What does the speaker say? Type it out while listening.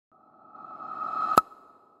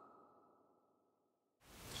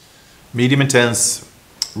Medium intense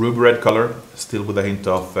ruby red color, still with a hint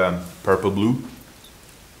of purple blue.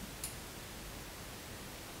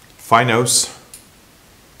 Fine nose.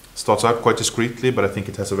 Starts out quite discreetly, but I think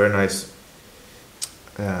it has a very nice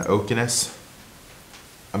oakiness.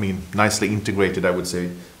 I mean, nicely integrated, I would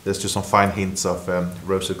say. There's just some fine hints of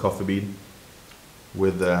roasted coffee bean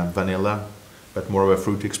with vanilla, but more of a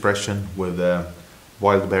fruity expression with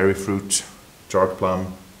wild berry fruit, dark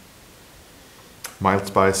plum, mild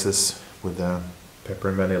spices with pepper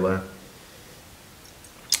and vanilla,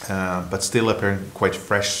 but still appearing quite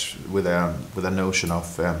fresh with a notion of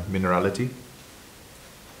minerality.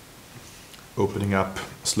 Opening up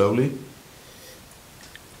slowly.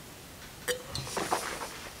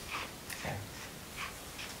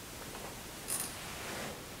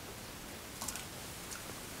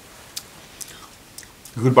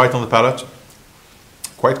 Good bite on the palate.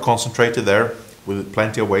 Quite concentrated there, with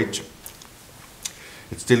plenty of weight.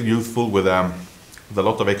 It's still youthful with a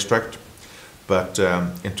lot of extract, but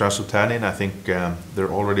in terms of tannin, I think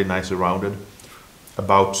they're already nicely rounded,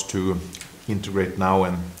 about to integrate now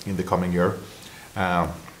and in the coming year.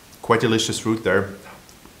 Quite delicious fruit there.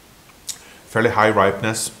 Fairly high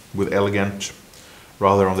ripeness with elegant,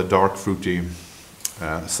 rather on the dark fruity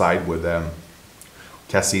side with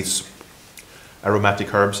cassis.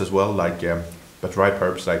 Aromatic herbs as well, like but ripe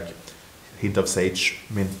herbs like hint of sage,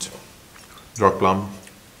 mint, dark plum.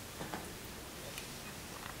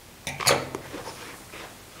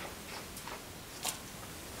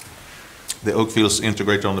 The oak feels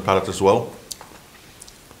integrated on the palate as well.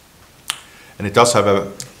 And it does have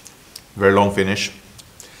a very long finish.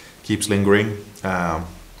 Keeps lingering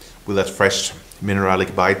with that fresh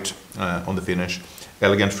mineralic bite on the finish.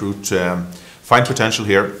 Elegant fruit, fine potential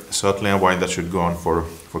here. Certainly a wine that should go on for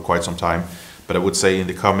quite some time. But I would say in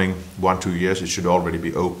the coming 1-2 years it should already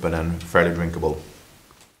be open and fairly drinkable.